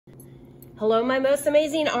Hello, my most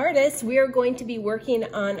amazing artists. We are going to be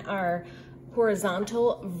working on our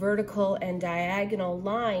horizontal, vertical, and diagonal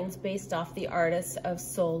lines based off the artists of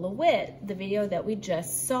Sol LeWitt, the video that we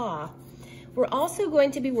just saw. We're also going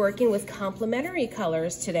to be working with complementary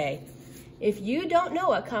colors today. If you don't know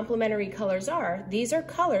what complementary colors are, these are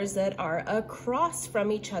colors that are across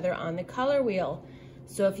from each other on the color wheel.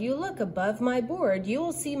 So if you look above my board, you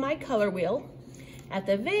will see my color wheel. At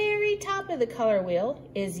the very top of the color wheel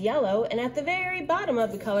is yellow, and at the very bottom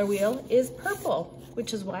of the color wheel is purple,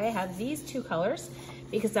 which is why I have these two colors,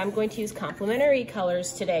 because I'm going to use complementary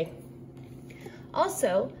colors today.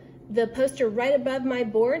 Also, the poster right above my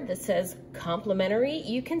board that says complementary,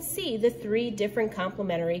 you can see the three different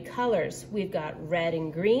complementary colors. We've got red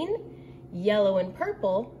and green, yellow and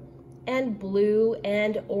purple, and blue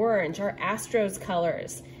and orange, our Astros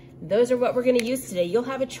colors. Those are what we're going to use today. You'll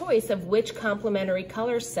have a choice of which complementary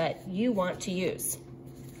color set you want to use.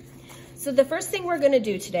 So the first thing we're going to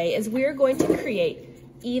do today is we're going to create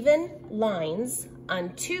even lines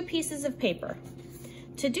on two pieces of paper.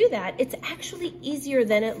 To do that, it's actually easier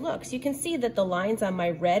than it looks. You can see that the lines on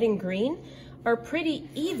my red and green are pretty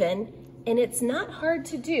even, and it's not hard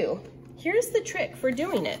to do. Here's the trick for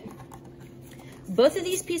doing it. Both of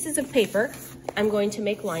these pieces of paper, I'm going to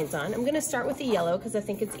make lines on. I'm going to start with the yellow because I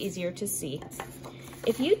think it's easier to see.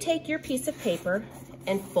 If you take your piece of paper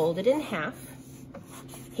and fold it in half,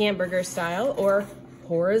 hamburger style or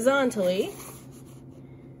horizontally,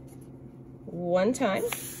 one time,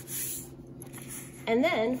 and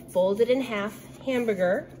then fold it in half,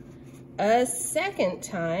 hamburger, a second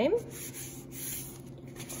time,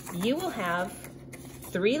 you will have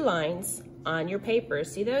three lines on your paper.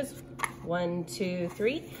 See those? 1, 2,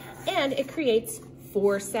 3, and it creates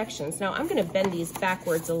 4 sections. Now I'm going to bend these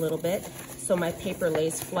backwards a little bit so my paper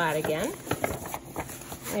lays flat again.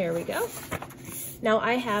 There we go. Now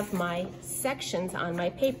I have my sections on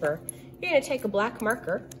my paper. You're going to take a black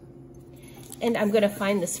marker, and I'm going to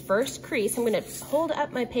find this first crease. I'm going to hold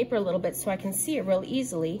up my paper a little bit so I can see it real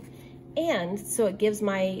easily, and so it gives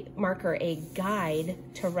my marker a guide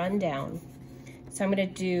to run down. So I'm going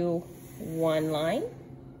to do one line.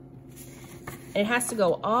 And it has to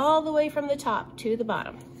go all the way from the top to the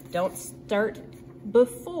bottom. Don't start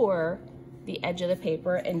before the edge of the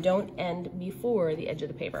paper and don't end before the edge of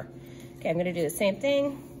the paper. Okay, I'm gonna do the same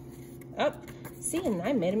thing. Oh, see, and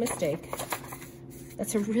I made a mistake.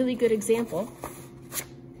 That's a really good example.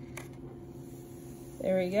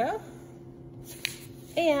 There we go.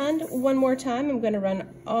 And one more time, I'm gonna run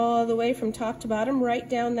all the way from top to bottom, right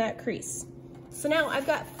down that crease. So now I've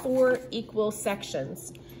got 4 equal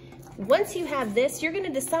sections. Once you have this, you're going to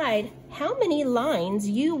decide how many lines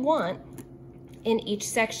you want in each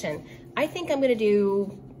section. I think I'm going to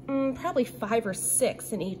do probably 5 or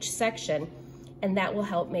 6 in each section, and that will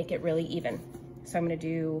help make it really even. So I'm going to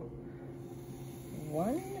do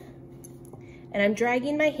 1, and I'm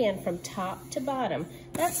dragging my hand from top to bottom.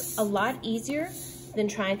 That's a lot easier than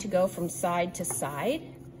trying to go from side to side.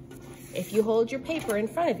 If you hold your paper in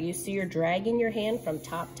front of you, so you're dragging your hand from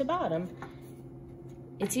top to bottom,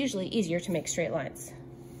 it's usually easier to make straight lines.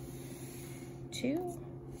 2,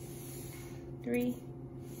 3,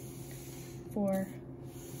 4,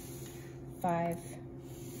 5,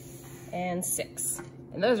 and 6.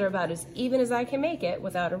 And those are about as even as I can make it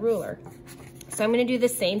without a ruler. So I'm going to do the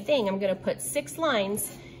same thing. I'm going to put 6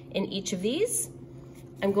 lines in each of these.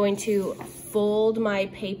 I'm going to fold my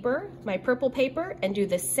paper, my purple paper, and do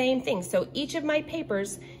the same thing. So each of my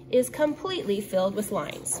papers is completely filled with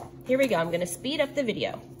lines. Here we go. I'm going to speed up the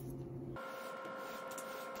video.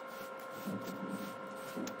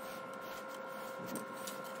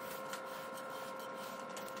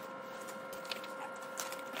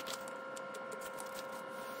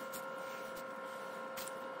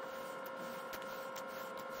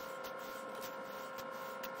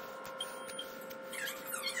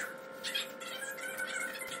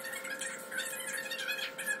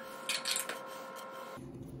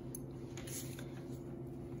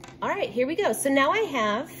 All right, here we go. So now I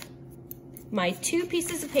have my 2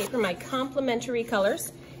 pieces of paper, my complementary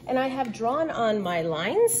colors, and I have drawn on my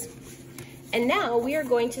lines. And now we are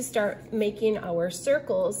going to start making our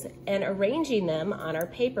circles and arranging them on our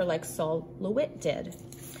paper like Sol LeWitt did.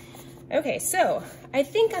 Okay, so I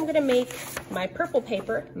think I'm gonna make my purple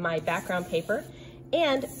paper, my background paper,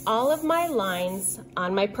 and all of my lines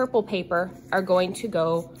on my purple paper are going to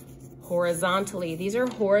go horizontally. These are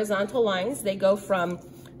horizontal lines. They go from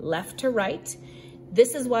left to right.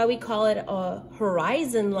 This is why we call it a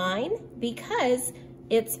horizon line, because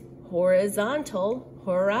it's horizontal,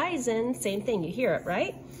 horizon, same thing, you hear it,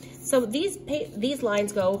 right? So these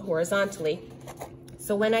lines go horizontally.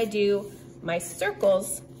 So when I do my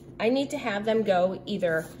circles, I need to have them go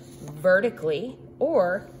either vertically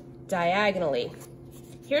or diagonally.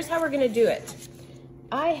 Here's how we're gonna do it.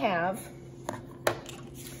 I have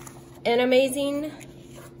an amazing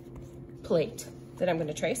plate that I'm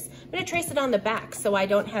gonna trace. I'm gonna trace it on the back so I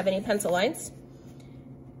don't have any pencil lines.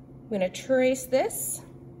 I'm gonna trace this,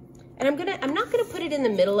 and I'm not gonna put it in the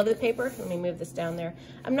middle of the paper. Let me move this down there.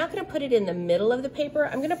 I'm not gonna put it in the middle of the paper.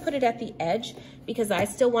 I'm gonna put it at the edge because I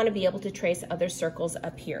still wanna be able to trace other circles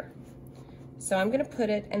up here. So I'm gonna put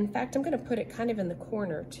it, in fact, I'm gonna put it kind of in the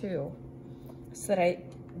corner too, so that I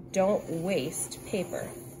don't waste paper.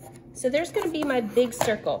 So there's gonna be my big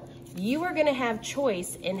circle. You are gonna have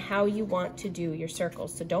choice in how you want to do your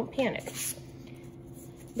circles, so don't panic.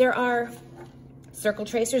 There are circle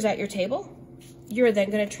tracers at your table. You're then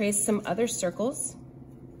gonna trace some other circles.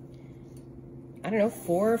 I don't know,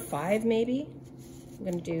 4 or 5 maybe. I'm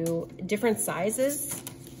gonna do different sizes.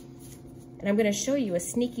 And I'm gonna show you a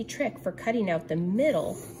sneaky trick for cutting out the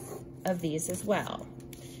middle of these as well.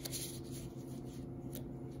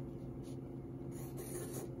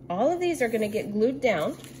 All of these are gonna get glued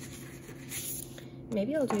down.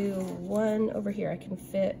 Maybe I'll do one over here. I can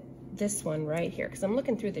fit this one right here because I'm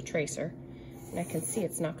looking through the tracer and I can see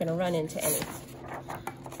it's not gonna run into any.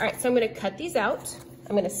 All right, so I'm gonna cut these out.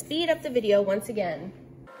 I'm gonna speed up the video once again.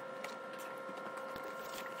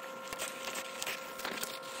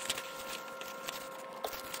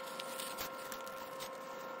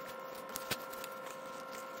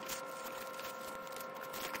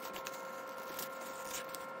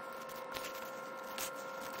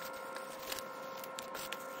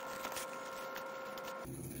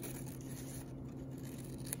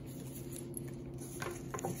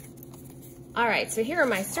 All right, so here are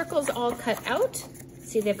my circles all cut out.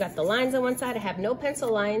 See, they've got the lines on one side. I have no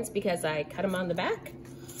pencil lines because I cut them on the back.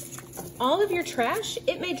 All of your trash,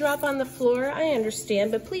 it may drop on the floor, I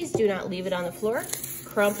understand, but please do not leave it on the floor.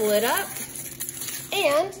 Crumple it up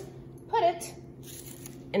and put it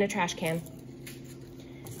in a trash can.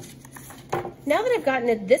 Now that I've gotten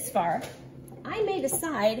it this far, I may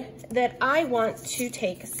decide that I want to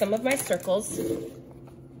take some of my circles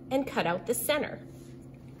and cut out the center.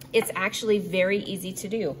 It's actually very easy to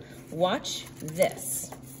do. Watch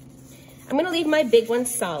this. I'm gonna leave my big one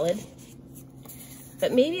solid,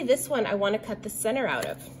 but maybe this one I wanna cut the center out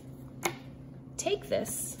of. Take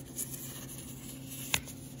this,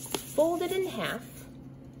 fold it in half,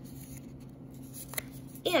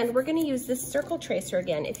 and we're gonna use this circle tracer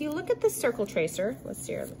again. If you look at the circle tracer, let's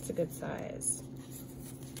see here, that's a good size.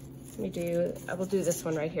 I will do this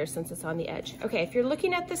one right here since it's on the edge. Okay, if you're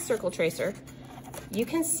looking at this circle tracer, you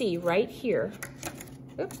can see right here,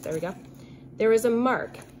 oops, there we go. There is a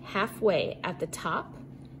mark halfway at the top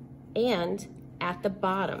and at the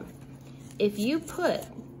bottom. If you put,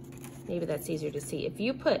 maybe that's easier to see, if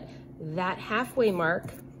you put that halfway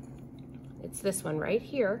mark, it's this one right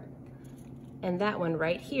here, and that one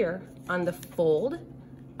right here on the fold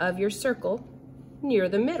of your circle near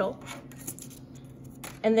the middle,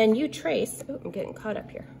 and then you trace, oh, I'm getting caught up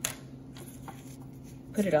here.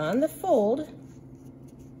 Put it on the fold,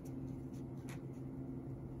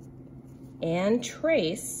 and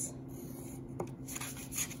trace,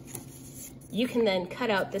 you can then cut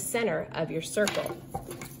out the center of your circle.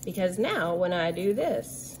 Because now when I do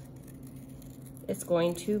this, it's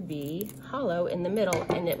going to be hollow in the middle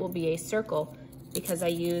and it will be a circle because I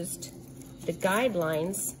used the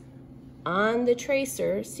guidelines on the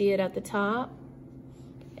tracer, see it at the top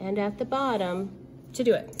and at the bottom, to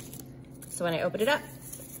do it. So when I open it up,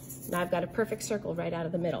 now I've got a perfect circle right out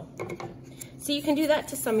of the middle. So you can do that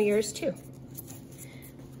to some of yours too.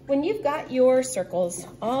 When you've got your circles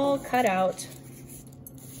all cut out,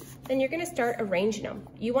 then you're gonna start arranging them.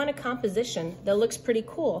 You want a composition that looks pretty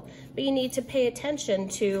cool, but you need to pay attention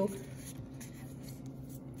to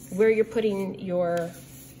where you're putting your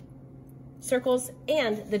circles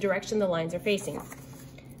and the direction the lines are facing.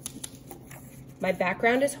 My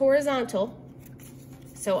background is horizontal,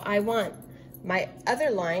 so I want my other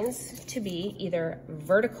lines to be either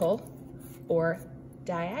vertical or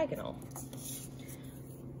diagonal.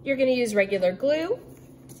 You're gonna use regular glue.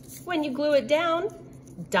 When you glue it down,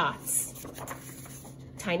 dots,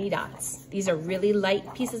 tiny dots. These are really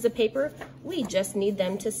light pieces of paper. We just need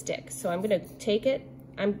them to stick. So I'm gonna take it,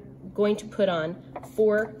 I'm going to put on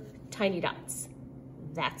 4 tiny dots.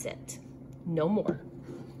 That's it, no more.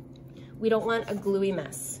 We don't want a gluey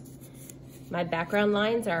mess. My background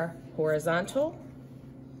lines are horizontal.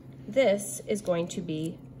 This is going to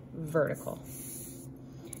be vertical.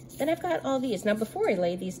 Then I've got all these. Now before I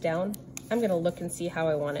lay these down, I'm gonna look and see how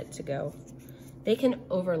I want it to go. They can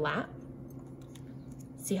overlap.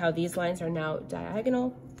 See how these lines are now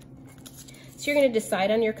diagonal? So you're going to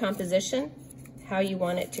decide on your composition, how you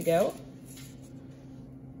want it to go.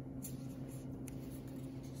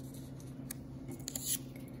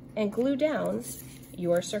 And glue down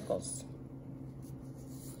your circles.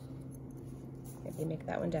 Maybe make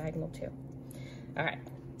that one diagonal too. All right,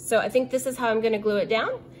 so I think this is how I'm going to glue it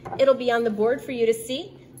down. It'll be on the board for you to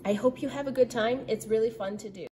see. I hope you have a good time. It's really fun to do.